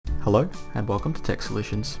Hello and welcome to Tech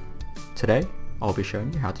Solutions. Today I'll be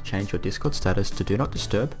showing you how to change your Discord status to Do Not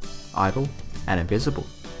Disturb, Idle and Invisible.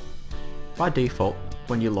 By default,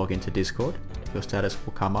 when you log into Discord, your status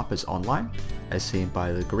will come up as online, as seen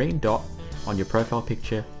by the green dot on your profile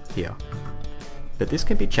picture here. But this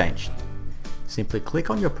can be changed. Simply click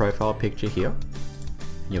on your profile picture here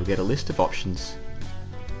and you'll get a list of options.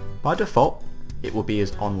 By default, it will be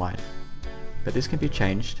as online, but this can be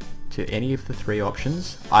changed to any of the three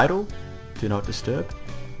options: Idle, Do Not Disturb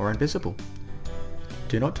or Invisible.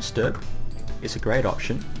 Do Not Disturb is a great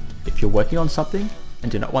option if you're working on something and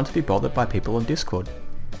do not want to be bothered by people on Discord.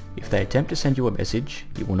 If they attempt to send you a message,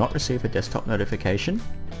 you will not receive a desktop notification,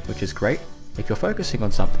 which is great if you're focusing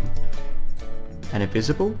on something. And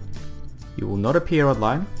Invisible, you will not appear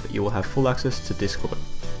online, but you will have full access to Discord.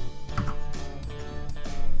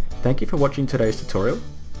 Thank you for watching today's tutorial.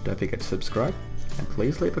 Don't forget to subscribe and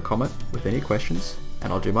please leave a comment with any questions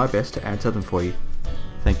and I'll do my best to answer them for you.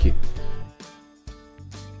 Thank you.